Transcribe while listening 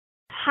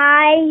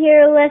Hi,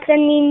 you're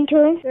listening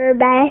to Your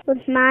Best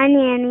with my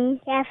nanny,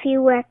 Kathy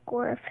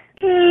Weckworth.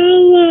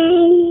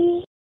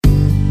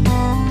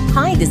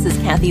 Hi, this is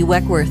Kathy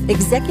Weckworth,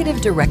 Executive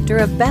Director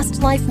of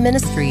Best Life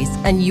Ministries,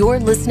 and you're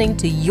listening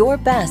to Your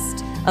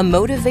Best, a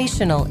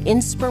motivational,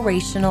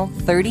 inspirational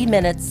 30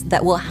 minutes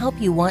that will help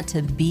you want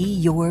to be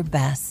your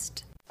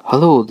best.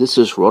 Hello, this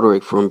is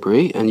Roderick from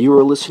Bray, and you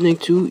are listening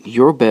to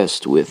Your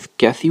Best with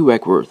Kathy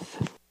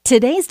Weckworth.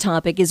 Today's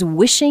topic is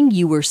wishing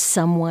you were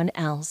someone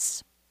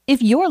else.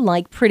 If you're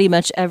like pretty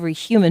much every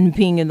human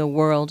being in the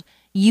world,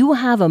 you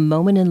have a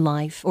moment in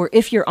life, or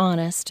if you're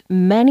honest,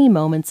 many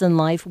moments in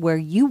life where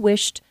you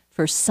wished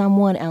for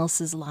someone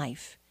else's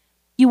life.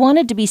 You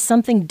wanted to be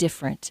something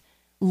different,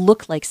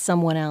 look like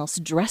someone else,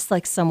 dress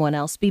like someone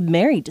else, be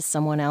married to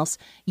someone else.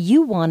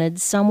 You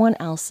wanted someone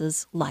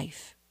else's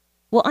life.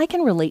 Well, I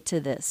can relate to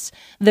this.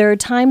 There are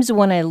times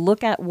when I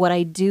look at what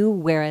I do,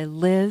 where I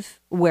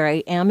live, where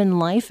I am in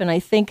life, and I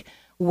think,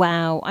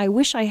 wow, I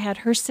wish I had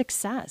her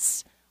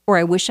success. Or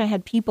I wish I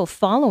had people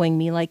following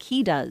me like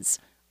he does.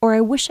 Or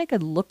I wish I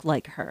could look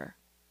like her.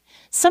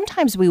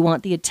 Sometimes we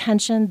want the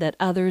attention that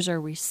others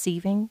are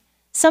receiving.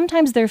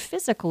 Sometimes their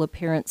physical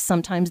appearance,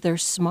 sometimes their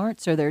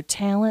smarts or their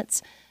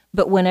talents.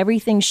 But when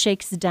everything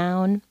shakes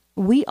down,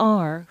 we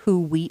are who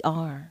we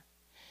are.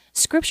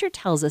 Scripture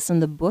tells us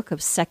in the book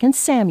of 2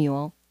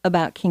 Samuel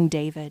about King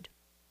David.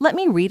 Let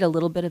me read a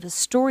little bit of a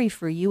story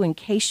for you in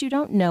case you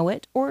don't know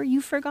it or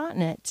you've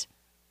forgotten it.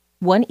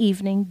 One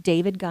evening,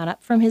 David got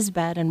up from his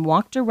bed and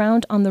walked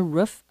around on the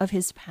roof of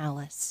his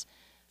palace.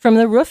 From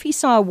the roof, he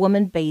saw a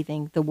woman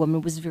bathing. The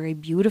woman was very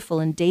beautiful,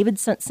 and David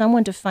sent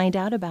someone to find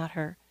out about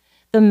her.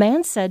 The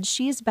man said,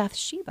 "She is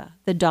Bathsheba,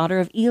 the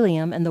daughter of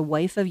Eliam and the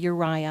wife of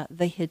Uriah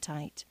the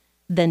Hittite."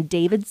 Then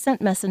David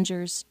sent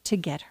messengers to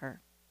get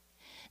her.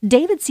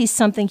 David sees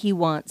something he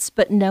wants,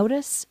 but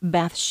notice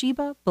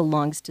Bathsheba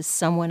belongs to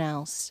someone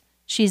else.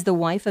 She's the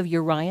wife of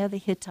Uriah the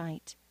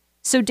Hittite.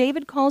 So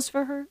David calls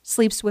for her,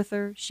 sleeps with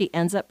her, she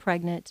ends up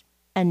pregnant,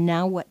 and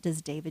now what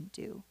does David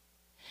do?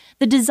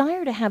 The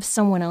desire to have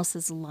someone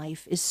else's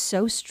life is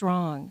so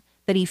strong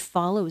that he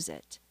follows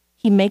it.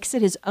 He makes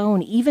it his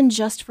own, even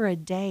just for a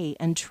day,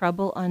 and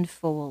trouble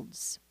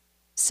unfolds.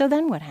 So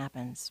then what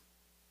happens?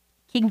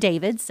 King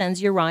David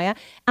sends Uriah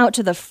out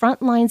to the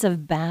front lines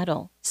of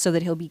battle so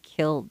that he'll be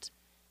killed.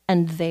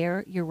 And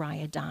there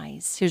Uriah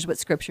dies. Here's what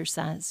Scripture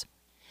says.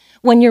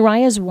 When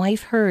Uriah's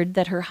wife heard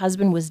that her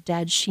husband was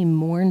dead, she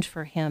mourned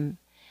for him.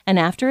 And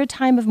after a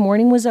time of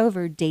mourning was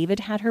over,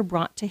 David had her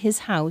brought to his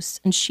house,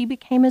 and she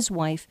became his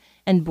wife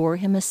and bore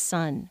him a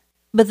son.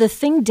 But the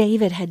thing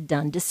David had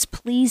done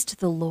displeased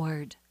the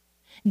Lord.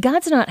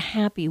 God's not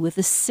happy with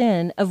the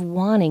sin of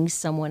wanting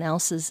someone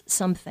else's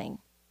something.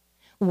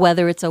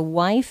 Whether it's a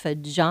wife, a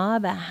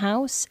job, a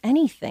house,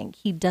 anything,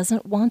 he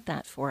doesn't want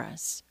that for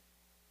us.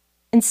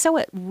 And so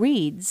it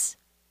reads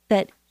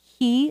that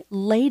he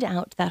laid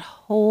out that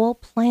whole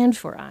plan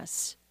for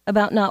us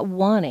about not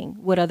wanting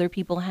what other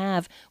people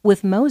have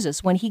with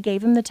Moses when he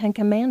gave him the 10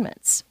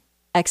 Commandments.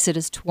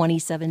 Exodus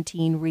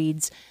 20:17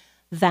 reads,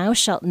 "Thou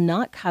shalt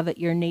not covet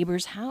your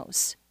neighbor's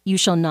house. You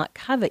shall not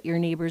covet your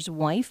neighbor's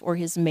wife or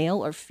his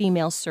male or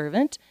female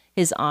servant,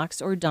 his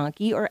ox or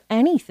donkey, or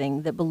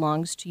anything that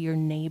belongs to your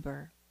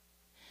neighbor."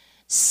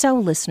 So,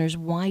 listeners,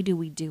 why do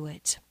we do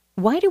it?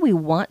 Why do we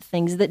want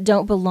things that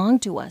don't belong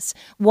to us?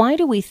 Why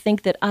do we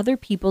think that other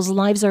people's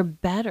lives are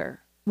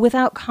better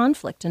without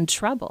conflict and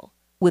trouble,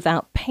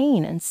 without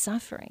pain and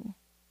suffering?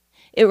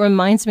 It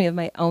reminds me of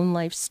my own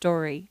life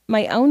story,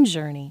 my own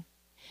journey.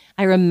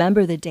 I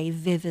remember the day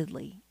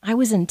vividly. I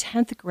was in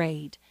 10th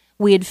grade.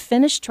 We had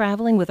finished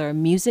traveling with our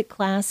music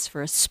class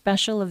for a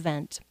special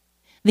event.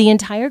 The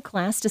entire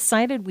class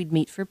decided we'd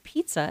meet for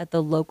pizza at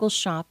the local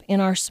shop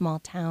in our small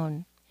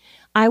town.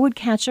 I would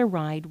catch a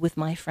ride with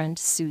my friend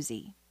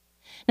Susie.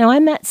 Now, I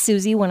met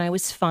Susie when I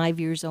was 5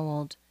 years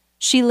old.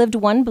 She lived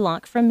 1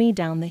 block from me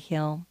down the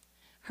hill.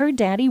 Her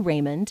daddy,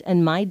 Raymond,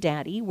 and my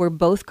daddy were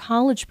both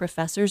college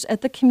professors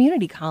at the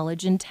community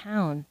college in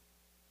town.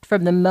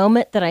 From the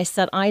moment that I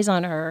set eyes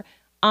on her,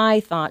 I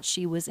thought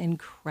she was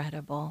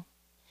incredible.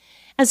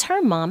 As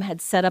her mom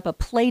had set up a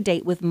play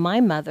date with my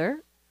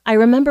mother, I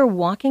remember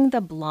walking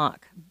the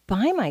block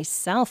by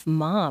myself.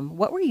 Mom,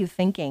 what were you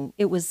thinking?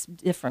 It was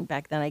different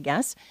back then, I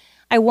guess.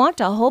 I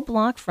walked a whole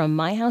block from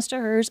my house to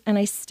hers, and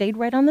I stayed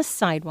right on the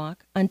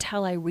sidewalk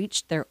until I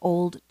reached their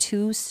old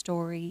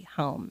 2-story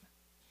home.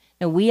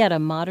 Now, we had a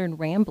modern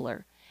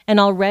Rambler,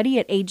 and already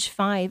at age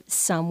 5,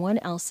 someone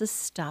else's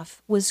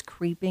stuff was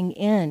creeping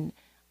in.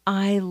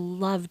 I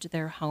loved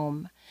their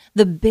home,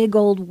 the big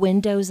old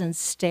windows and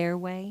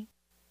stairway.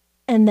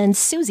 And then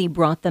Susie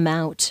brought them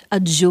out,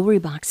 a jewelry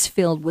box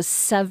filled with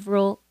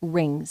several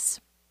rings.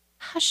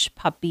 Hush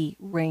puppy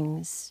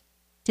rings.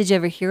 Did you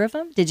ever hear of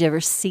them? Did you ever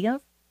see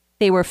them?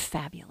 They were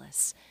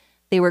fabulous.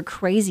 They were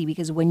crazy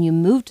because when you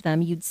moved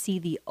them, you'd see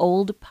the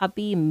old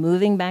puppy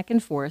moving back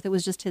and forth. It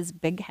was just his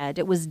big head.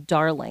 It was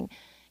darling.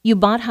 You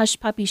bought Hush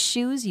Puppy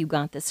shoes. You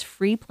got this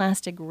free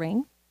plastic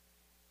ring.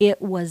 It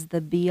was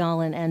the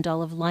be-all and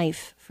end-all of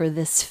life for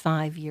this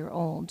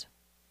 5-year-old.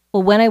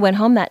 Well, when I went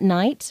home that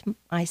night,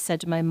 I said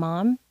to my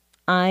mom,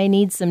 I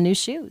need some new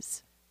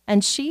shoes.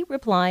 And she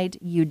replied,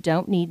 you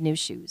don't need new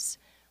shoes.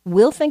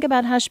 We'll think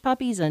about hush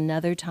puppies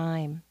another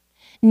time.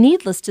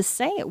 Needless to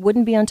say, it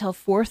wouldn't be until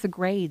 4th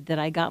grade that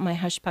I got my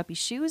hush puppy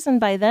shoes, and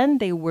by then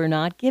they were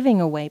not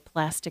giving away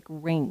plastic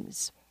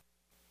rings.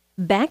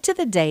 Back to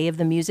the day of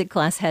the music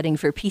class heading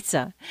for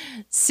pizza.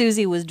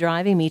 Susie was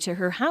driving me to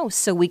her house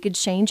so we could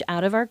change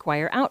out of our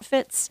choir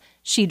outfits.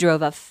 She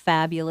drove a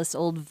fabulous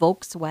old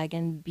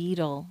Volkswagen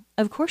Beetle.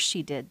 Of course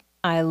she did.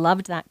 I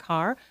loved that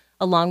car,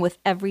 along with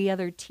every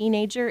other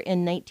teenager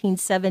in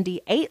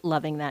 1978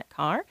 loving that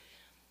car.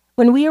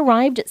 When we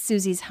arrived at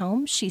Susie's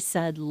home, she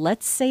said,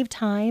 let's save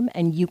time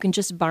and you can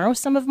just borrow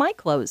some of my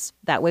clothes.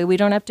 That way we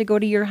don't have to go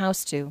to your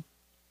house too.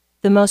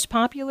 The most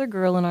popular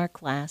girl in our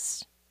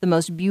class, the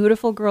most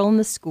beautiful girl in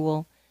the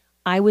school,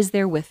 I was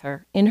there with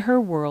her, in her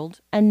world,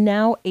 and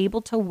now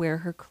able to wear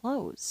her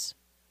clothes.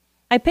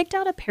 I picked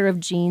out a pair of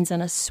jeans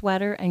and a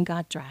sweater and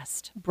got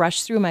dressed,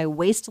 brushed through my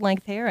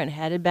waist-length hair and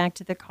headed back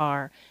to the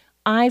car.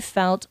 I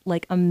felt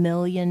like $1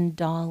 million.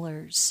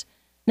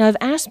 Now, I've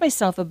asked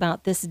myself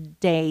about this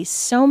day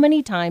so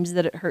many times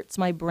that it hurts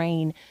my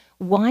brain.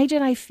 Why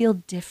did I feel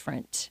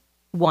different?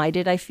 Why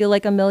did I feel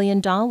like $1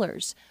 million?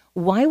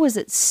 Why was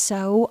it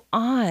so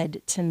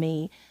odd to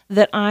me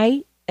that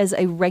I, as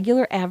a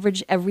regular,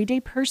 average, everyday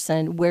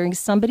person wearing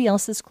somebody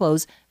else's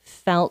clothes,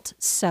 felt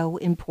so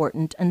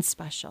important and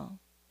special?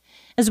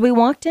 As we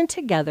walked in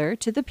together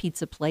to the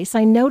pizza place,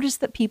 I noticed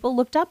that people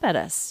looked up at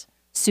us.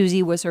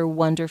 Susie was her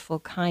wonderful,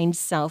 kind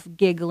self,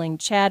 giggling,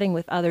 chatting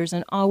with others,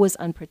 and always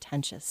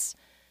unpretentious.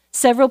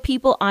 Several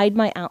people eyed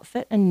my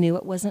outfit and knew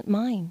it wasn't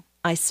mine.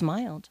 I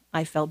smiled.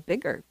 I felt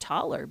bigger,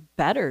 taller,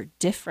 better,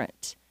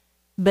 different.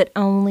 But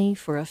only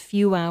for a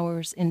few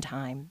hours in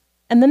time.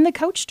 And then the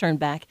coach turned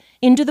back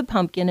into the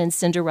pumpkin and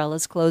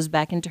Cinderella's clothes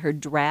back into her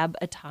drab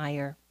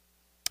attire.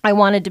 I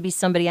wanted to be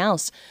somebody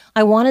else.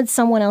 I wanted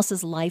someone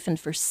else's life, and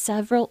for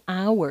several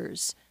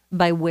hours,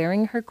 by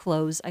wearing her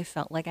clothes, I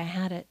felt like I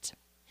had it.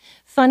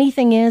 Funny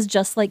thing is,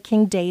 just like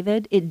King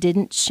David, it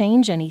didn't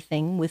change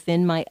anything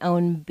within my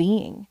own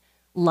being.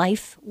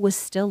 Life was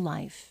still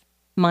life.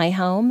 My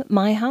home,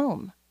 my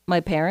home. My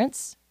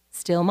parents,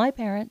 still my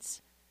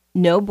parents.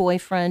 No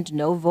boyfriend,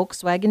 no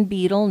Volkswagen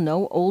Beetle,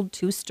 no old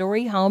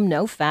 2-story home,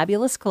 no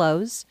fabulous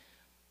clothes.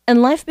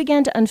 And life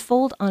began to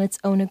unfold on its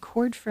own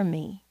accord for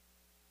me.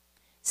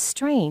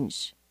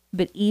 Strange,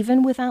 but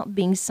even without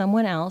being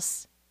someone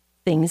else,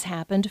 things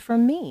happened for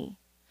me.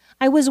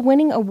 I was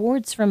winning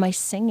awards for my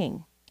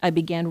singing. I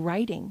began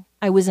writing.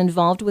 I was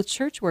involved with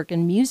church work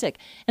and music,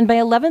 and by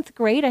 11th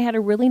grade, I had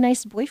a really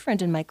nice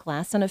boyfriend in my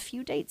class and a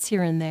few dates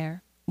here and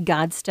there.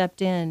 God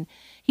stepped in.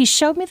 He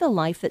showed me the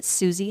life that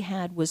Susie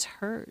had was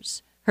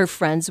hers. Her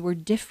friends were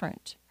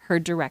different. Her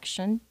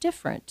direction,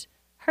 different.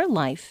 Her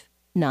life,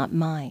 not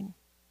mine.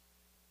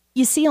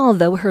 You see,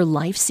 although her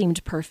life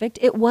seemed perfect,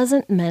 it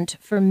wasn't meant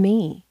for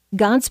me.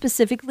 God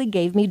specifically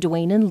gave me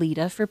Dwayne and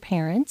Lita for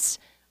parents.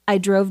 I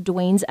drove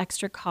Dwayne's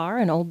extra car,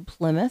 an old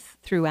Plymouth,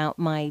 throughout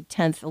my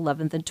 10th,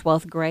 11th, and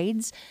 12th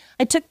grades.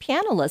 I took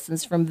piano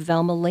lessons from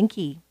Velma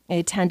Linke. I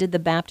attended the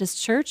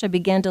Baptist church. I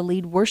began to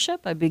lead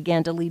worship. I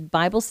began to lead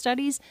Bible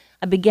studies.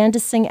 I began to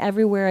sing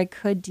everywhere I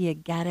could. Do you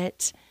get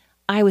it?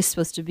 I was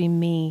supposed to be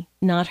me,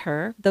 not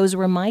her. Those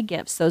were my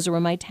gifts. Those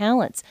were my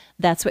talents.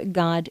 That's what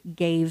God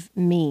gave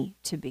me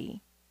to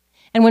be.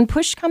 And when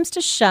push comes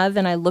to shove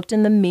and I looked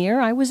in the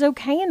mirror, I was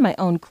okay in my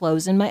own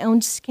clothes and my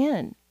own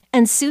skin.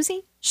 And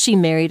Susie, she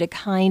married a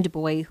kind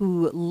boy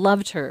who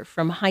loved her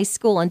from high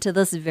school until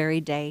this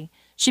very day.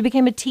 She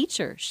became a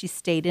teacher. She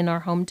stayed in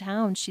our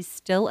hometown. She's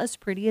still as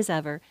pretty as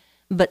ever.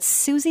 But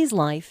Susie's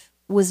life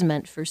was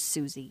meant for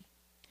Susie.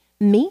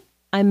 Me,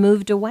 I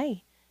moved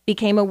away,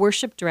 became a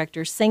worship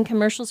director, sang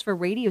commercials for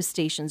radio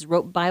stations,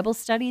 wrote Bible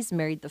studies,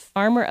 married the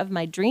farmer of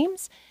my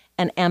dreams,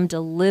 and am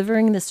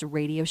delivering this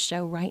radio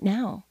show right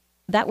now.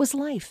 That was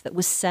life that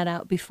was set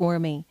out before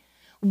me.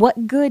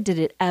 What good did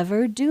it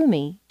ever do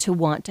me to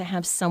want to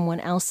have someone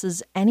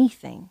else's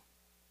anything?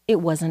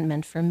 It wasn't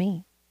meant for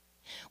me.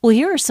 Well,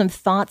 here are some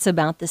thoughts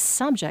about this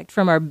subject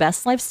from our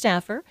Best Life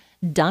staffer,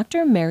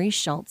 Dr. Mary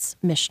Schultz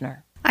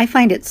Mishner. I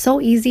find it so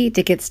easy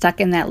to get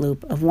stuck in that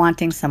loop of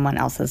wanting someone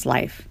else's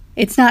life.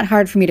 It's not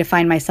hard for me to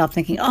find myself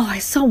thinking, oh, I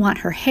so want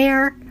her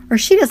hair, or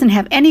she doesn't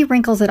have any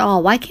wrinkles at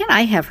all. Why can't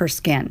I have her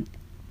skin?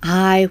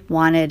 I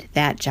wanted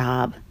that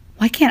job.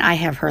 Why can't I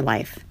have her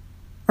life?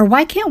 Or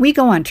why can't we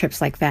go on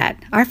trips like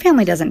that? Our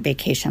family doesn't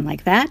vacation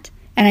like that.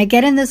 And I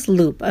get in this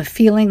loop of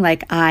feeling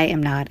like I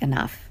am not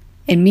enough.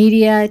 In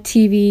media,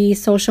 TV,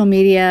 social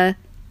media,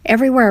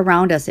 everywhere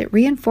around us, it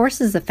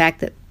reinforces the fact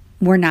that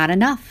we're not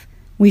enough.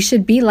 We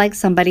should be like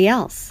somebody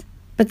else.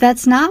 But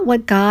that's not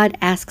what God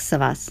asks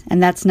of us,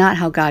 and that's not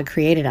how God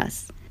created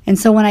us. And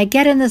so when I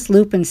get in this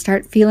loop and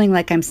start feeling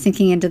like I'm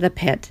sinking into the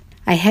pit,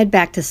 I head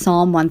back to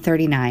Psalm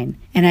 139,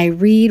 and I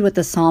read what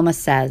the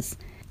psalmist says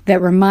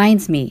that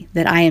reminds me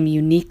that I am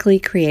uniquely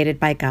created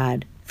by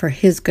God for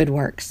His good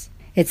works.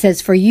 It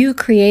says, "For you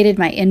created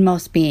my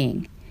inmost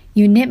being.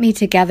 You knit me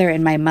together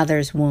in my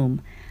mother's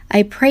womb.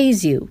 I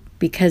praise you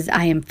because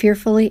I am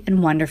fearfully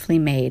and wonderfully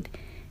made.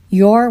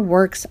 Your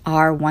works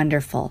are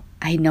wonderful.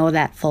 I know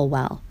that full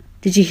well.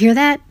 Did you hear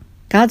that?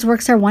 God's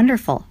works are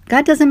wonderful.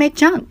 God doesn't make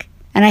junk.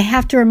 And I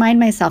have to remind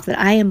myself that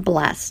I am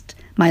blessed.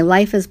 My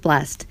life is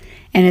blessed.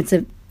 And it's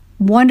a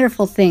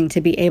wonderful thing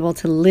to be able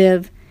to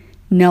live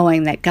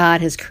knowing that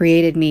God has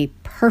created me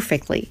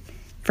perfectly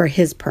for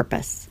His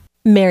purpose.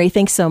 Mary,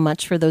 thanks so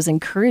much for those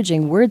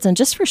encouraging words and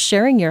just for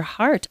sharing your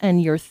heart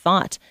and your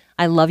thought.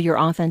 I love your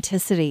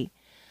authenticity.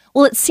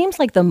 Well, it seems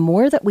like the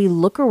more that we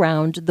look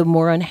around, the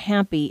more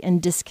unhappy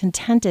and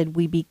discontented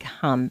we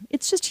become.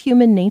 It's just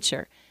human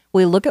nature.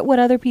 We look at what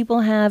other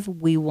people have,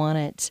 we want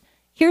it.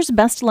 Here's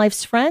Best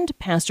Life's friend,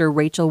 Pastor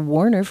Rachel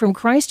Warner from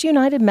Christ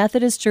United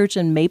Methodist Church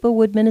in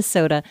Maplewood,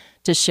 Minnesota,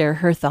 to share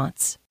her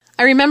thoughts.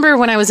 I remember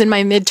when I was in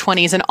my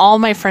mid-20s and all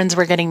my friends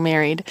were getting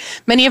married,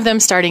 many of them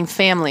starting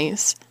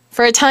families.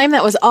 For a time,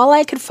 that was all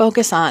I could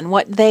focus on,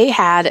 what they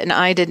had and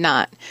I did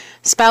not.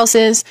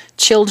 Spouses,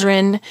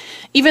 children.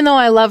 Even though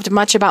I loved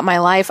much about my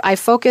life, I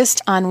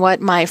focused on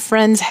what my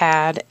friends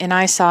had, and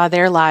I saw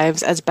their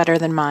lives as better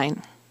than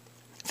mine.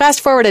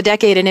 Fast forward a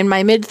decade, and in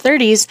my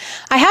mid-30s,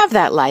 I have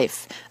that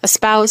life. A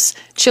spouse,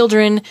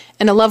 children,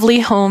 and a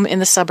lovely home in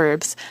the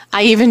suburbs.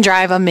 I even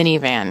drive a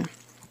minivan.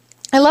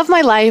 I love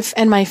my life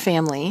and my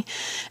family,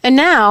 and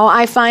now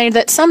I find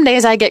that some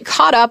days I get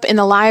caught up in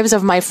the lives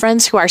of my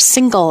friends who are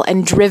single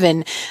and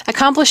driven,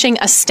 accomplishing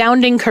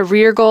astounding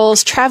career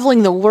goals,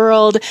 traveling the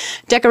world,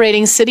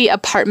 decorating city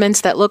apartments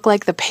that look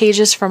like the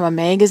pages from a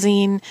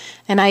magazine,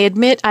 and I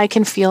admit I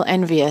can feel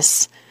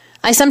envious.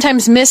 I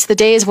sometimes miss the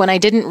days when I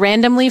didn't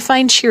randomly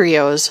find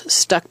Cheerios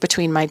stuck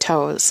between my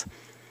toes.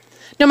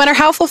 No matter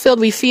how fulfilled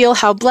we feel,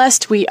 how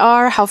blessed we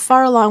are, how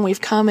far along we've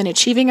come in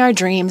achieving our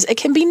dreams, it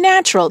can be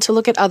natural to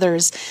look at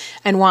others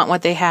and want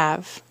what they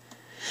have.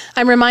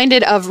 I'm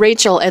reminded of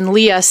Rachel and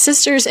Leah,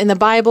 sisters in the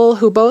Bible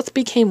who both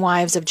became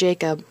wives of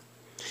Jacob.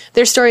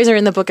 Their stories are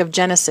in the book of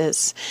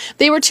Genesis.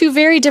 They were two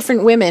very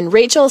different women.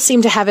 Rachel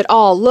seemed to have it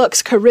all: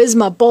 looks,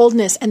 charisma,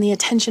 boldness, and the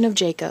attention of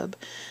Jacob.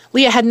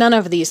 Leah had none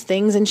of these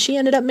things, and she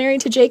ended up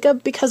married to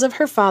Jacob because of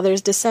her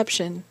father's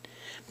deception.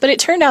 But it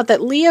turned out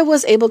that Leah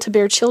was able to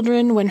bear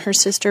children when her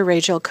sister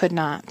Rachel could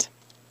not.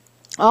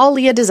 All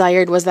Leah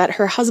desired was that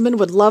her husband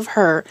would love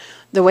her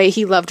the way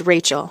he loved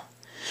Rachel.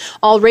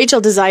 All Rachel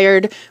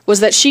desired was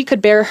that she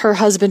could bear her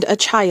husband a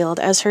child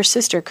as her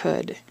sister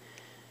could.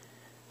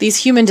 These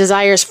human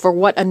desires for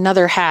what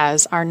another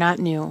has are not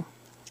new.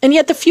 And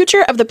yet the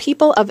future of the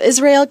people of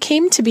Israel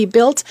came to be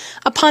built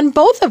upon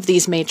both of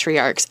these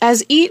matriarchs,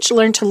 as each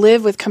learned to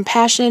live with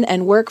compassion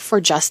and work for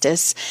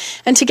justice,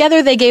 and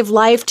together they gave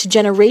life to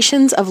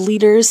generations of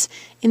leaders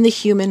in the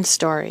human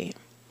story.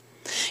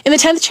 In the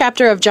 10th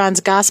chapter of John's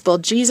Gospel,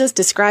 Jesus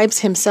describes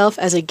himself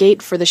as a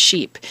gate for the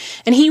sheep,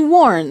 and he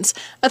warns,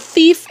 "A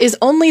thief is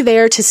only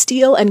there to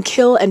steal and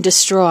kill and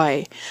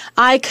destroy.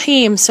 I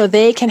came so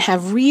they can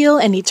have real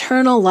and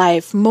eternal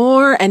life,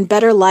 more and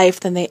better life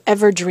than they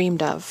ever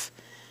dreamed of."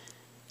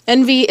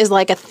 Envy is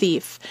like a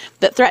thief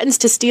that threatens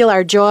to steal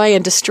our joy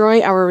and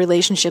destroy our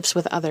relationships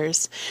with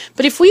others.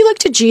 But if we look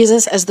to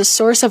Jesus as the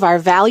source of our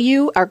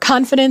value, our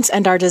confidence,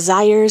 and our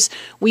desires,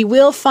 we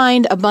will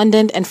find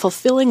abundant and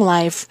fulfilling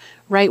life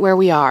right where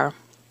we are.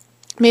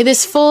 May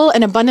this full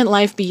and abundant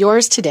life be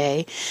yours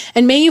today,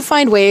 and may you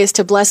find ways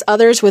to bless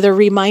others with a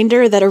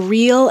reminder that a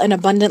real and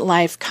abundant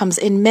life comes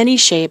in many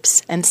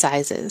shapes and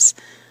sizes.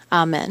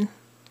 Amen.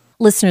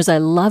 Listeners, I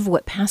love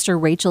what Pastor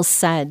Rachel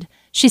said.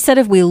 She said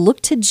if we look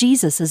to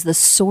Jesus as the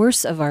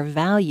source of our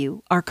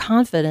value, our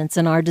confidence,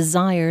 and our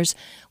desires,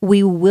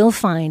 we will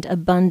find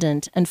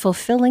abundant and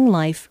fulfilling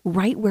life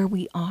right where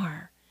we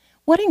are.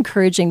 What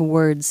encouraging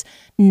words,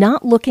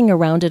 not looking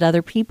around at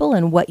other people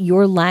and what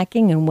you're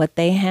lacking and what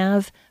they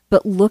have,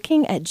 but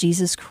looking at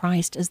Jesus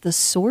Christ as the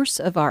source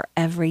of our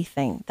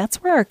everything.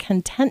 That's where our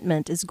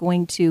contentment is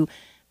going to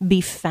be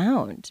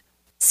found.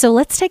 So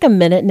let's take a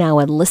minute now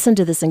and listen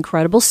to this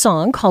incredible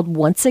song called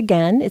Once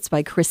Again. It's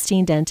by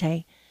Christine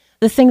Dente.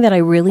 The thing that I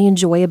really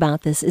enjoy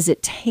about this is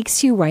it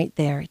takes you right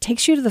there. It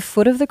takes you to the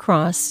foot of the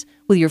cross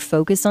with your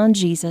focus on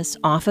Jesus,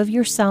 off of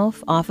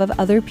yourself, off of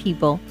other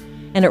people,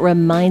 and it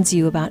reminds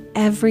you about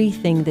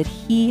everything that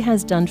He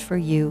has done for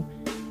you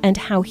and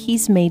how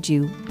He's made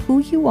you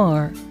who you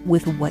are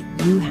with what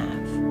you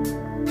have.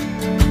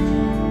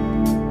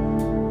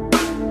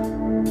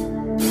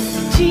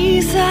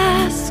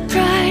 Jesus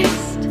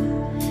Christ,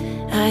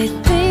 I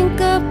think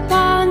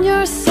upon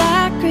your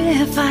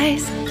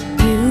sacrifice.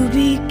 You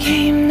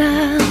became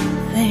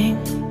nothing,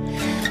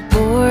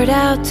 poured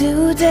out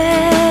to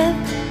death.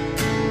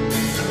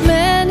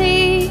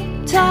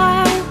 Many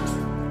times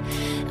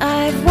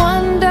I've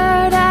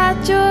wondered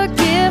at your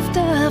gift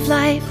of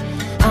life.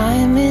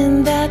 I'm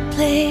in that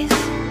place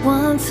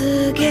once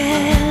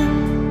again.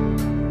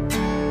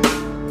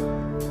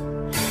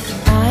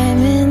 I'm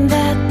in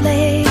that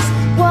place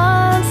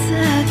once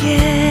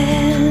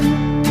again.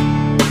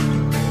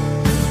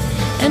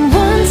 And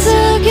once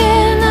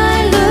again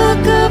I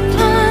look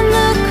upon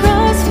the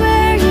cross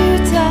where you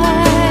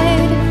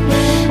died.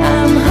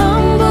 I'm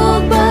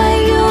humbled by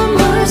your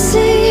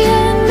mercy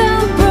and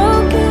I'm broken.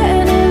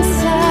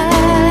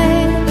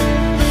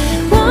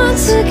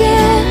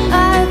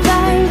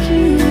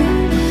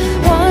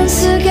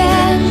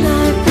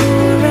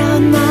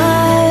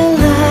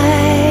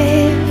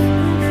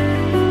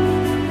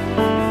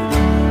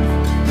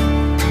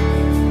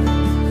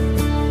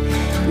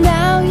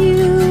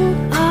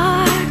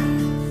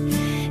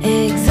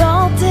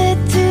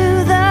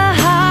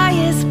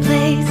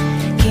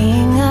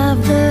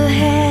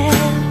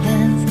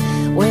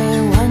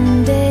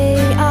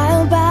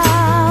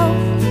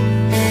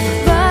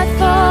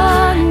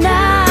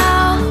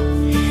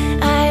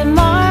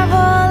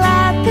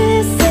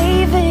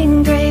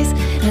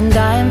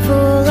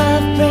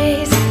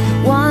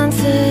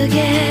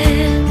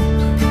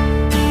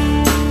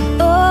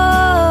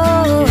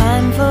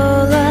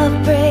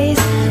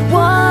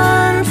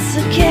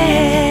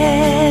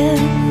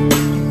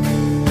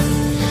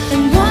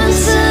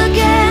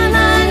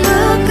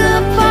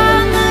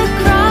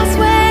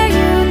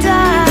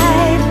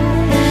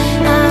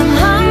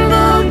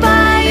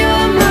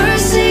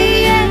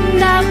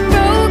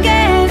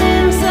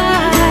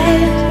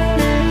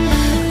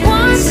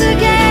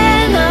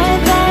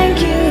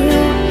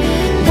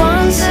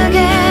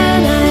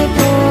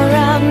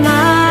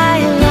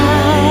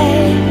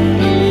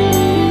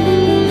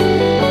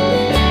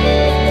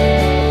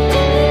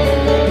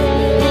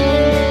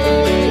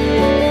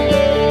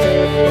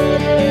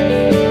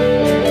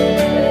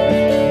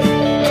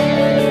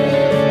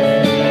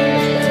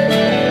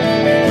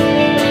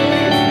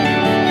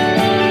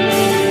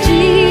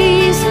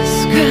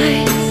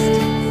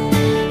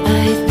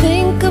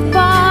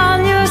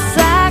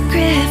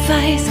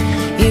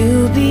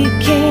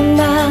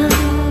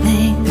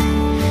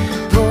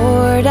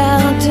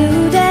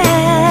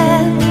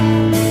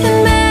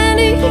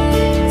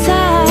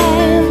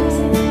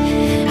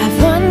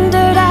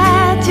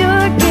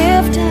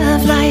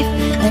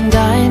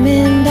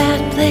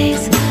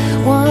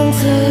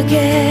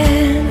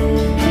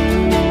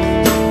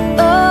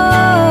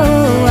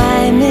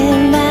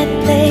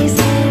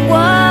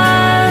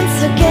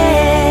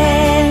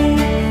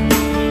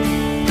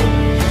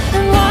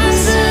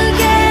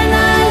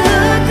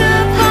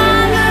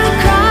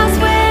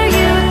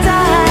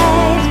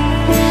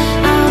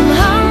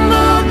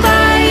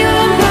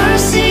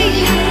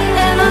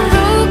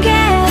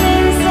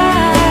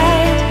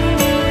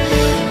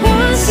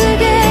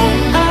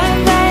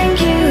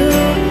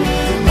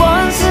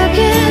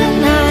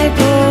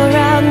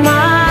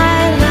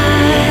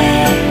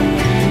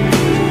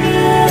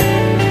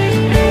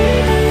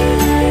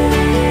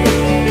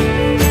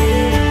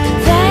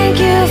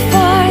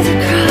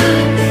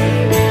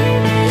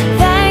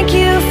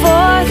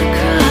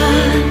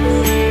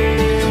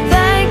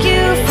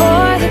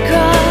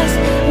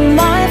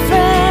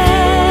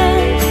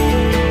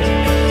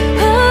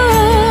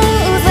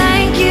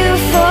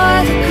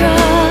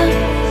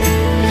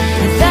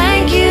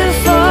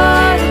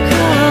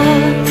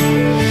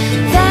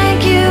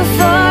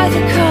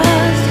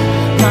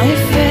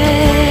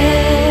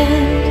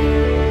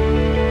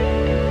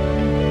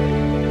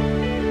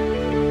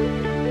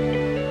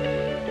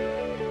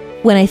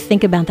 When I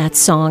think about that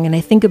song and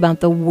I think about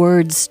the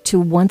words to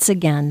Once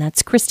Again,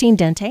 that's Christine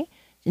Dente,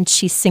 and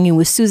she's singing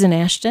with Susan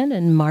Ashton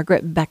and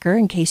Margaret Becker,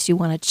 in case you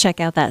want to check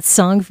out that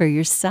song for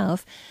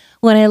yourself.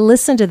 When I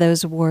listen to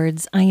those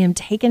words, I am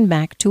taken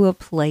back to a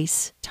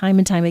place, time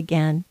and time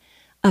again,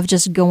 of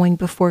just going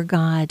before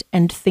God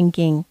and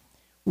thinking,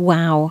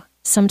 wow,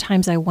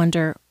 sometimes I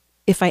wonder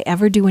if I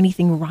ever do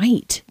anything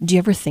right. Do you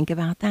ever think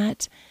about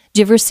that?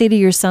 Do you ever say to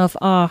yourself,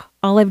 oh,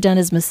 all I've done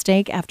is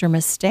mistake after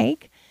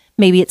mistake?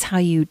 Maybe it's how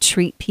you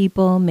treat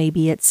people.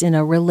 Maybe it's in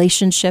a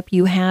relationship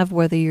you have,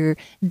 whether you're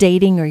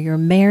dating or you're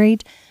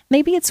married.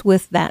 Maybe it's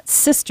with that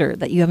sister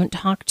that you haven't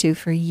talked to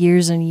for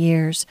years and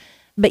years.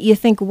 But you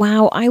think,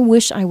 wow, I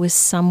wish I was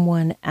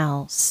someone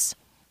else.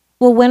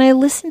 Well, when I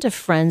listen to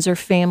friends or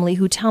family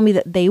who tell me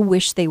that they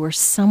wish they were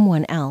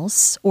someone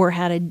else or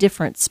had a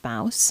different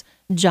spouse,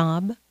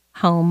 job,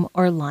 home,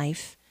 or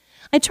life,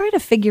 I try to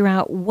figure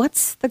out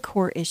what's the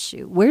core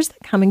issue. Where's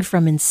that coming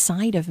from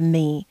inside of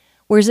me?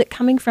 Where's it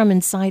coming from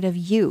inside of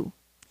you?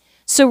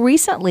 So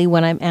recently,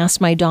 when I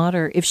asked my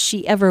daughter if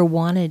she ever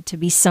wanted to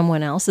be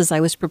someone else as I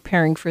was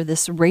preparing for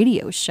this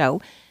radio show,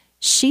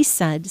 she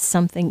said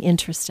something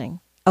interesting,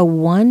 a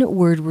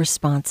one-word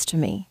response to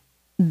me.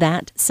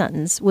 That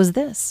sentence was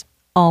this: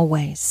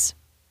 always.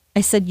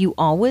 I said, you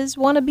always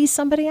want to be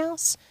somebody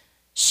else?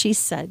 She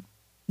said,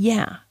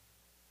 yeah.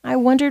 I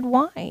wondered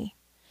why.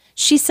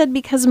 She said,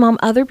 because, Mom,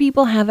 other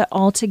people have it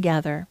all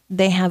together.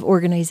 They have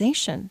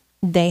organization.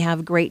 They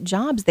have great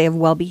jobs. They have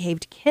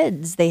well-behaved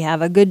kids. They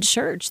have a good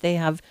church. They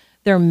have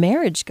their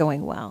marriage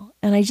going well.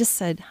 And I just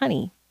said,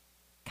 honey,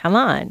 come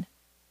on.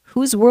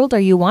 Whose world are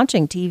you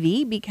watching,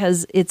 TV?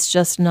 Because it's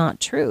just not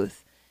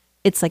truth.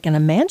 It's like an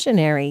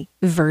imaginary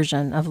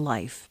version of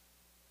life.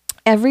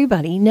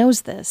 Everybody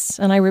knows this,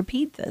 and I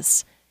repeat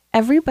this.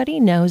 Everybody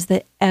knows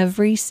that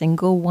every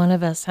single one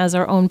of us has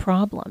our own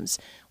problems.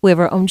 We have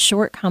our own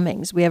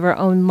shortcomings. We have our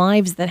own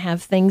lives that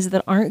have things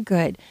that aren't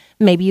good.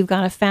 Maybe you've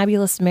got a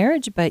fabulous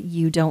marriage, but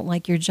you don't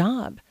like your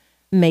job.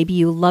 Maybe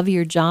you love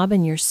your job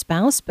and your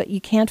spouse, but you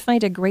can't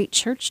find a great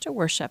church to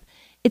worship.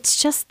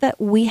 It's just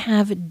that we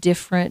have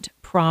different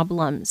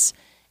problems.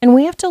 And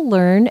we have to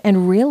learn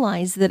and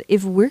realize that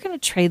if we're going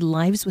to trade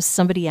lives with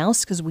somebody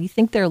else because we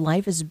think their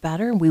life is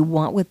better and we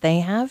want what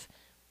they have,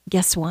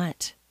 guess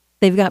what?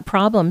 They've got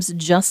problems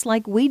just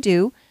like we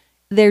do.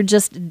 They're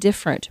just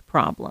different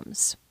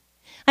problems.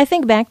 I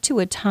think back to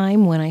a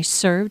time when I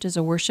served as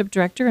a worship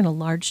director in a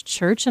large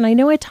church, and I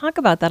know I talk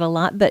about that a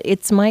lot, but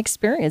it's my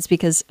experience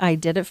because I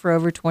did it for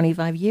over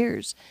 25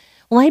 years.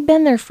 Well, I'd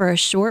been there for a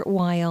short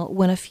while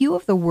when a few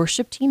of the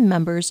worship team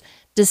members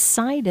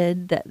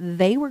decided that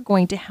they were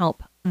going to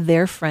help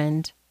their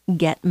friend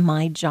get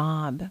my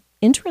job.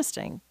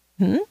 Interesting.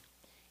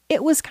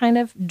 It was kind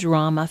of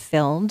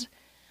drama-filled.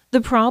 The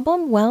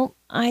problem, well,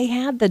 I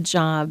had the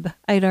job.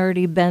 I'd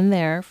already been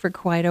there for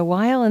quite a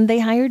while, and they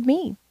hired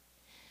me.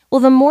 Well,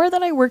 the more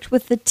that I worked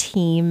with the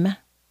team,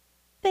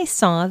 they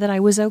saw that I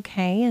was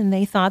okay, and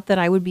they thought that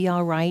I would be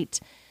all right.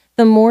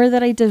 The more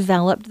that I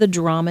developed the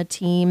drama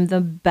team,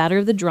 the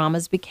better the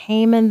dramas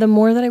became, and the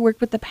more that I worked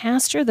with the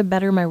pastor, the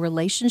better my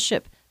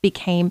relationship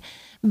became.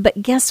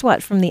 But guess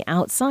what? From the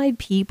outside,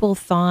 people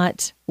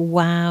thought,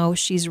 wow,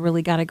 she's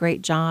really got a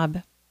great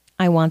job.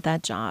 I want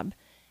that job.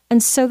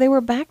 And so they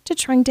were back to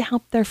trying to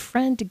help their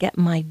friend to get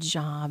my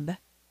job.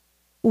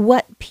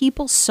 What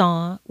people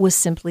saw was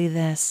simply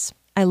this.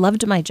 I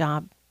loved my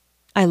job.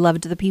 I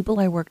loved the people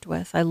I worked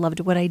with. I loved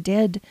what I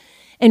did.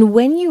 And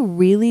when you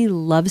really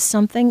love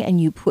something and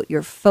you put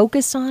your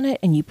focus on it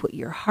and you put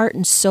your heart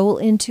and soul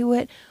into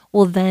it,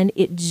 well, then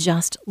it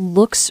just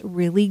looks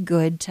really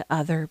good to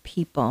other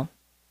people.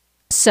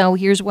 So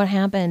here's what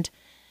happened.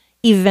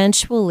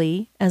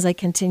 Eventually, as I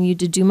continued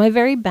to do my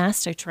very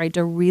best, I tried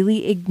to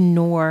really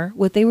ignore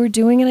what they were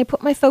doing, and I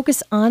put my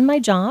focus on my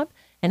job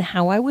and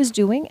how I was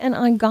doing and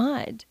on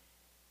God.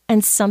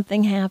 And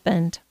something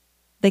happened.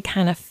 They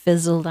kind of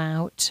fizzled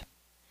out.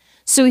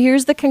 So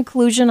here's the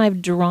conclusion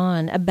I've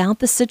drawn about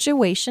the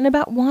situation,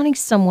 about wanting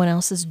someone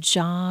else's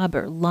job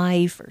or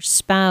life or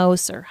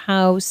spouse or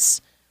house.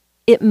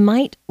 It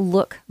might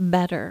look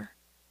better,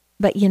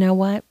 but you know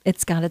what?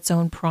 It's got its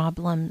own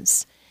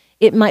problems.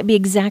 It might be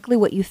exactly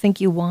what you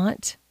think you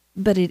want,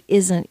 but it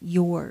isn't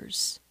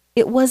yours.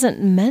 It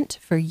wasn't meant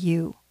for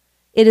you.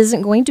 It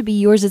isn't going to be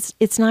yours.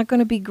 It's not going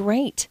to be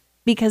great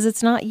because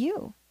it's not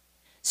you.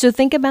 So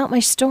think about my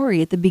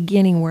story at the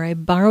beginning where I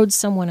borrowed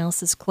someone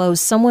else's clothes,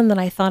 someone that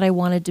I thought I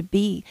wanted to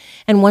be.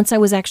 And once I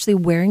was actually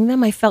wearing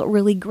them, I felt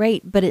really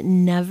great, but it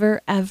never,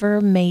 ever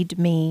made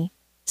me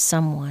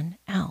someone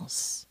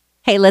else.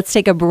 Hey, let's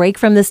take a break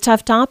from this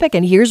tough topic,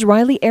 and here's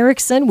Riley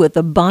Erickson with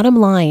The Bottom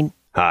Line.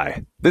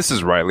 Hi, this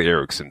is Riley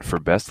Erickson for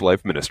Best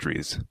Life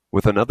Ministries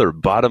with another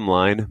Bottom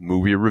Line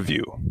movie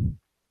review.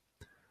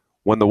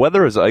 When the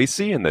weather is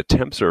icy and the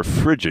temps are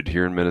frigid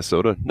here in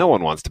Minnesota, no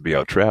one wants to be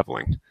out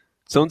traveling.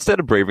 So instead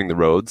of braving the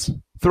roads,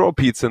 throw a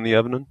pizza in the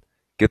oven,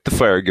 get the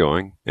fire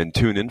going, and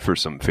tune in for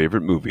some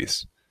favorite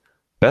movies.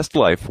 Best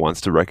Life wants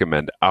to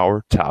recommend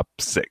our top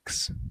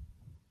 6.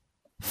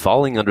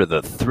 Falling under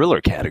the thriller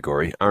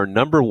category, our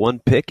number one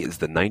pick is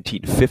the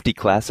 1950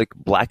 classic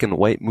black and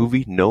white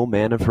movie No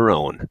Man of Her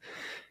Own.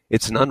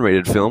 It's an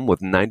unrated film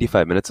with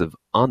 95 minutes of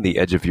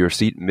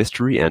on-the-edge-of-your-seat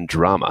mystery and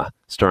drama,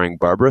 starring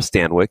Barbara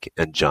Stanwyck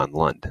and John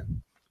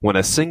Lund. When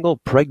a single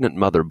pregnant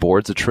mother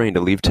boards a train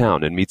to leave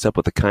town and meets up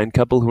with a kind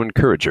couple who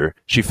encourage her,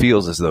 she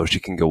feels as though she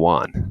can go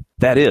on.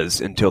 That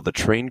is, until the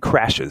train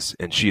crashes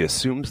and she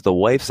assumes the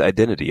wife's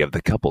identity of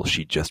the couple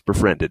she just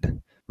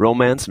befriended.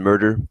 Romance,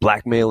 murder,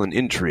 blackmail, and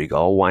intrigue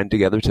all wind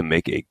together to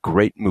make a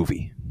great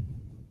movie.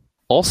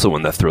 Also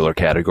in the thriller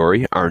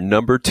category, our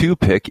number 2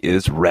 pick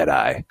is Red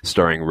Eye,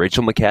 starring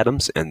Rachel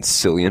McAdams and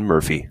Cillian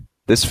Murphy.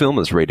 This film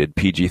is rated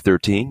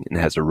PG-13 and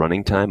has a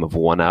running time of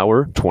 1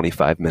 hour,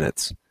 25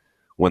 minutes.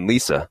 When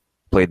Lisa,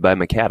 played by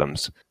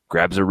McAdams,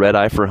 grabs a red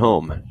eye for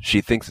home,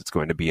 she thinks it's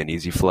going to be an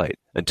easy flight,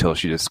 until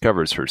she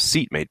discovers her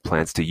seatmate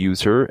plans to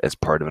use her as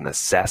part of an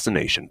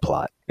assassination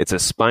plot. It's a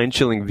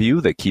spine-chilling view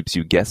that keeps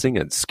you guessing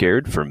and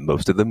scared for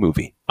most of the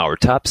movie. Our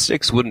top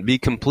 6 wouldn't be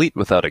complete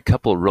without a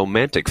couple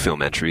romantic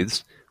film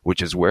entries,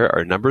 which is where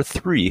our number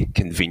 3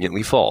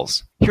 conveniently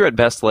falls. Here at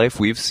Best Life,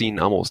 we've seen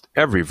almost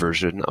every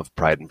version of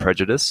Pride and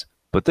Prejudice,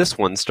 but this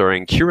one,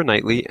 starring Keira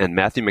Knightley and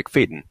Matthew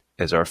Macfadyen,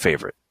 is our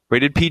favorite.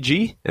 Rated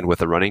PG, and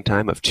with a running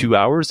time of 2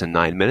 hours and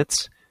 9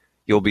 minutes,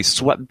 you'll be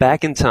swept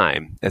back in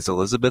time as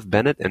Elizabeth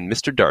Bennet and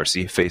Mr.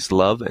 Darcy face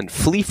love and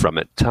flee from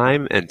it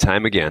time and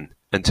time again,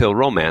 until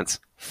romance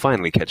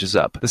finally catches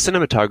up. The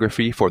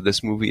cinematography for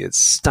this movie is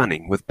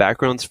stunning, with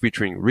backgrounds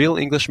featuring real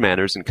English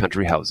manors and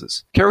country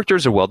houses.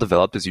 Characters are well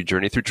developed as you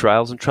journey through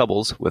trials and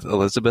troubles with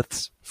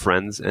Elizabeth's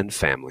friends and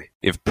family.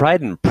 If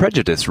Pride and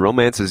Prejudice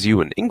romances you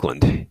in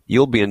England,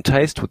 you'll be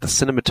enticed with the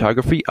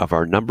cinematography of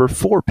our number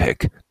 4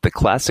 pick, the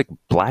classic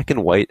black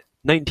and white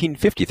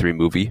 1953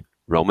 movie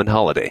Roman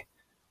Holiday,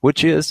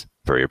 which is,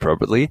 very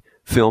appropriately,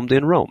 filmed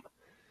in Rome.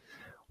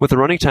 With a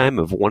running time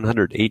of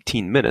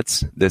 118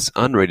 minutes, this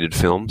unrated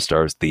film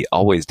stars the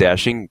always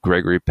dashing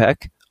Gregory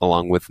Peck,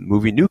 along with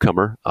movie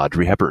newcomer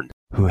Audrey Hepburn,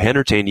 who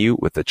entertain you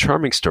with the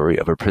charming story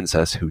of a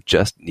princess who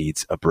just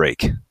needs a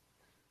break.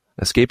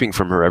 Escaping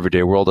from her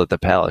everyday world at the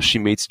palace, she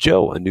meets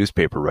Joe, a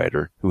newspaper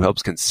writer, who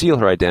helps conceal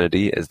her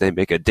identity as they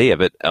make a day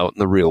of it out in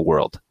the real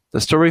world.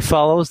 The story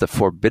follows the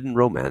forbidden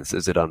romance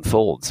as it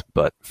unfolds,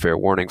 but fair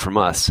warning from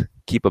us,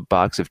 keep a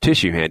box of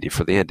tissue handy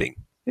for the ending,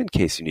 in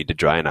case you need to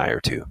dry an eye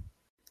or two.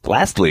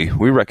 Lastly,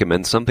 we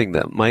recommend something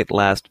that might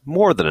last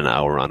more than an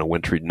hour on a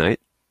wintry night,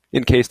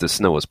 in case the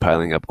snow is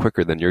piling up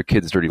quicker than your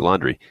kid's dirty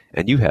laundry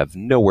and you have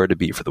nowhere to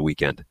be for the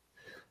weekend.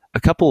 A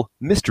couple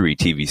mystery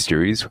TV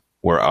series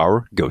were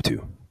our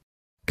go-to.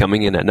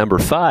 Coming in at number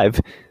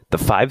 5, the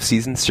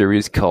 5-season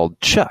series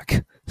called Chuck,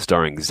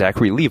 starring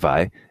Zachary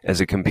Levi as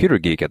a computer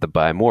geek at the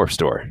Buy More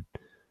store.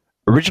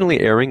 Originally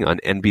airing on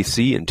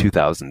NBC in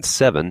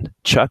 2007,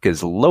 Chuck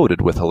is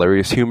loaded with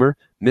hilarious humor,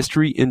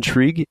 mystery,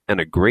 intrigue, and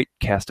a great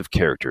cast of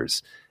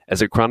characters,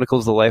 as it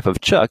chronicles the life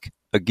of Chuck,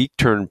 a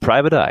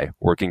geek-turned-private eye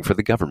working for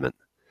the government.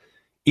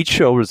 Each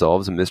show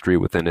resolves a mystery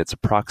within its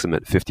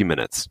approximate 50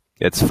 minutes.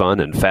 It's fun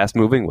and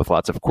fast-moving with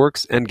lots of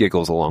quirks and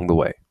giggles along the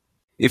way.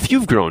 If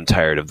you've grown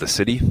tired of the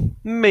city,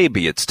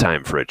 maybe it's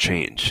time for a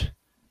change.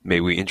 May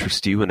we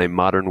interest you in a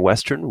modern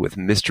western with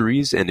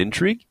mysteries and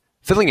intrigue?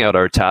 Filling out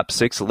our top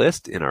 6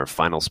 list in our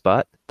final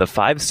spot, the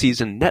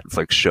 5-season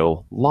Netflix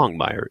show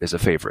Longmire is a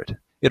favorite.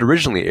 It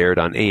originally aired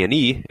on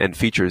A&E and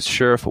features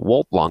Sheriff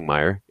Walt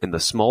Longmire in the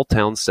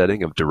small-town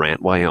setting of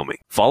Durant, Wyoming.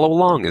 Follow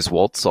along as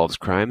Walt solves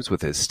crimes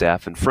with his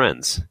staff and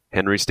friends,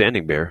 Henry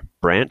Standing Bear,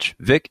 Branch,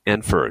 Vic,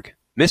 and Ferg.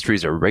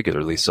 Mysteries are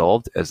regularly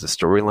solved as the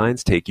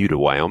storylines take you to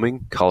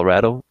Wyoming,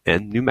 Colorado,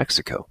 and New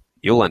Mexico.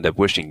 You'll end up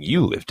wishing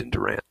you lived in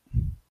Durant.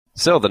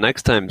 So the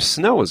next time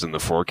snow is in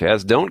the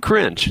forecast, don't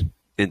cringe.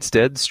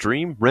 Instead,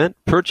 stream, rent,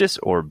 purchase,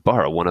 or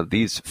borrow one of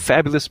these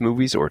fabulous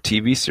movies or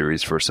TV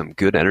series for some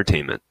good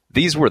entertainment.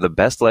 These were the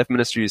Best Life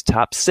Ministries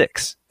top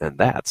 6, and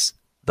that's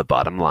the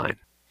bottom line.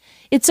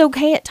 It's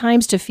okay at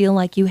times to feel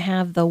like you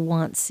have the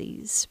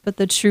wantsies, but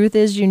the truth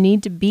is you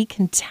need to be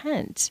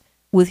content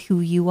with who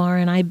you are,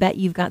 and I bet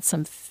you've got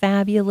some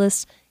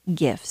fabulous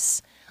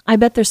gifts. I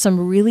bet there's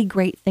some really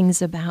great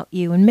things about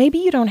you, and maybe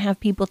you don't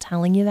have people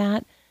telling you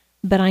that,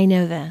 but I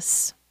know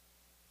this.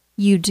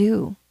 You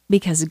do,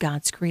 because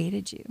God's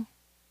created you.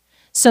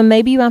 So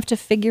maybe you have to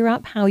figure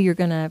out how you're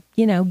going to,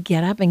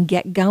 get up and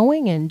get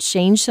going and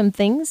change some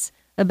things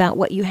about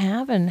what you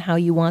have and how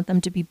you want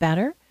them to be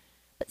better.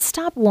 But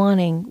stop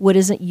wanting what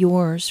isn't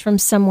yours from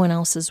someone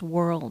else's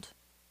world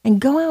and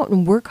go out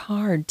and work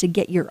hard to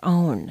get your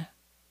own.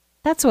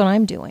 That's what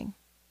I'm doing.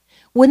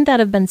 Wouldn't that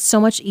have been so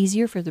much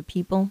easier for the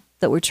people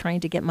that were trying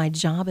to get my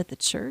job at the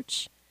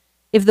church?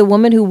 If the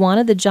woman who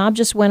wanted the job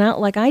just went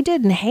out like I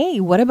did and, hey,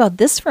 what about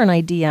this for an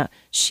idea?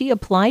 She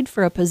applied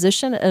for a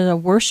position as a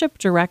worship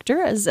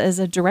director, as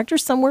a director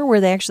somewhere where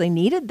they actually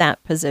needed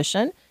that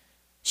position.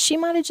 She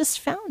might have just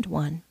found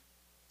one.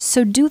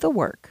 So do the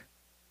work.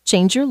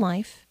 Change your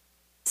life.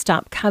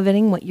 Stop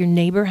coveting what your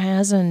neighbor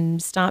has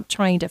and stop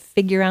trying to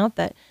figure out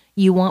that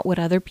you want what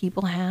other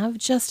people have.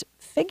 Just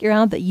figure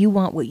out that you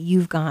want what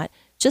you've got.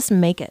 Just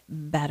make it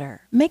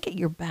better. Make it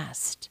your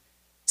best.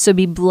 So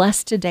be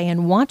blessed today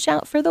and watch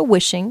out for the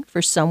wishing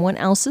for someone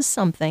else's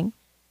something.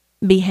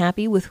 Be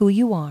happy with who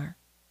you are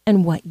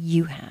and what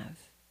you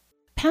have.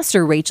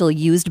 Pastor Rachel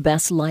used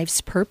Best Life's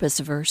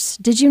purpose verse.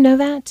 Did you know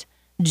that?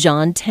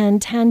 John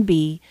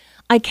 10:10b.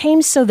 I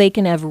came so they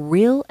can have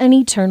real and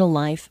eternal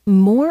life,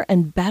 more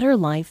and better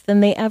life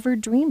than they ever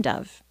dreamed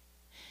of.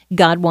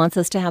 God wants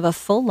us to have a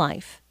full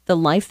life, the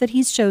life that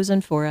He's chosen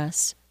for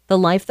us, the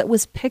life that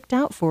was picked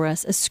out for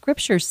us, as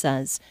Scripture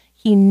says.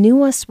 He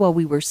knew us while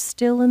we were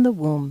still in the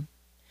womb.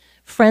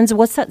 Friends,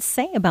 what's that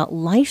say about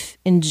life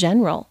in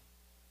general?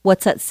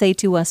 What's that say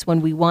to us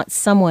when we want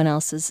someone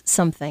else's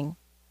something?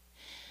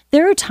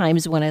 There are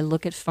times when I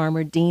look at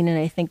Farmer Dean and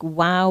I think,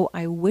 wow,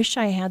 I wish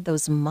I had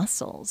those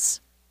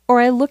muscles.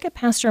 Or I look at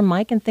Pastor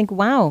Mike and think,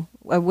 wow,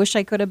 I wish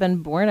I could have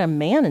been born a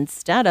man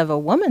instead of a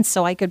woman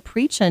so I could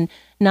preach and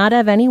not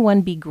have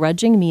anyone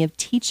begrudging me of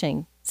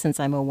teaching since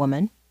I'm a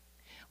woman.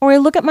 Or I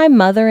look at my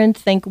mother and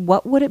think,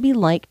 what would it be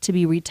like to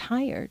be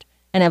retired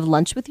and have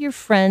lunch with your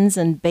friends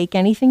and bake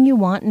anything you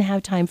want and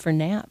have time for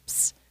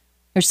naps?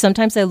 Or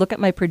sometimes I look at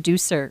my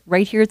producer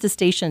right here at the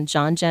station,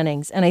 John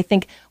Jennings, and I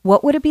think,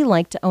 what would it be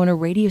like to own a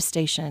radio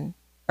station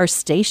or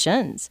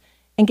stations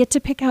and get to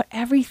pick out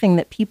everything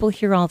that people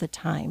hear all the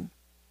time?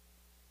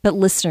 But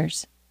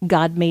listeners,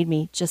 God made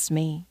me just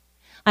me.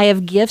 I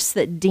have gifts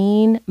that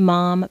Dean,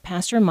 Mom,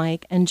 Pastor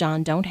Mike, and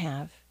John don't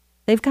have.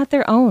 They've got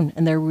their own,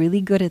 and they're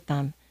really good at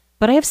them.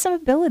 But I have some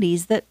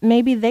abilities that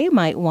maybe they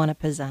might want to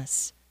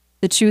possess.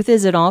 The truth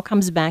is, it all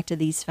comes back to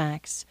these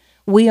facts.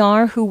 We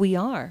are who we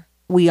are.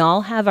 We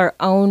all have our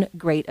own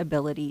great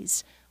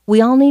abilities. We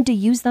all need to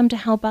use them to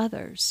help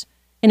others.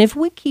 And if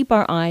we keep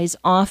our eyes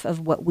off of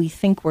what we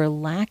think we're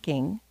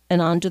lacking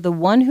and onto the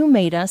one who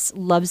made us,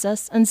 loves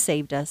us, and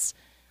saved us,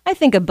 I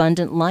think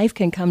abundant life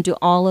can come to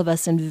all of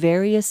us in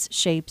various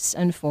shapes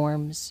and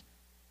forms.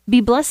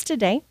 Be blessed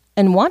today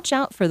and watch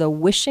out for the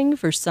wishing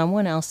for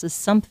someone else's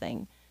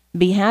something.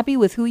 Be happy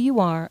with who you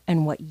are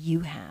and what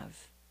you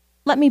have.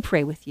 Let me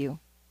pray with you.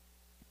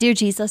 Dear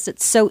Jesus,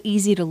 it's so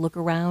easy to look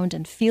around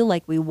and feel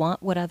like we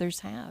want what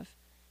others have.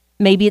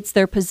 Maybe it's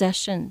their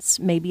possessions,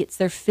 maybe it's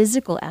their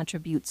physical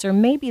attributes, or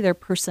maybe their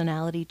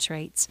personality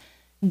traits.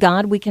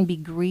 God, we can be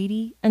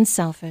greedy and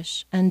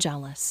selfish and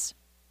jealous.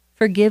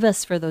 Forgive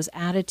us for those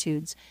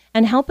attitudes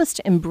and help us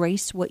to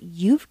embrace what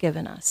you've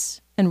given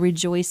us and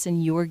rejoice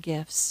in your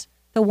gifts,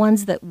 the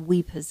ones that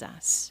we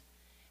possess.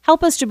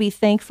 Help us to be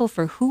thankful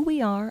for who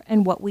we are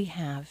and what we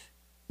have.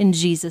 In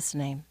Jesus'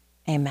 name,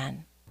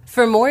 amen.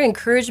 For more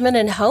encouragement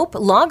and hope,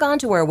 log on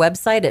to our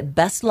website at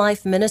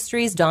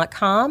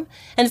bestlifeministries.com.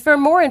 And for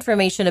more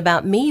information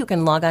about me, you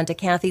can log on to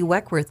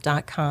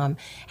kathyweckworth.com.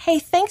 Hey,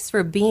 thanks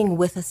for being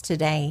with us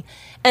today.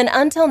 And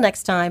until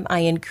next time, I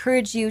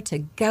encourage you to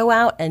go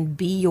out and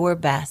be your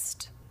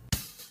best.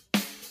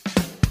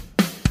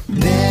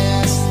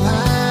 There's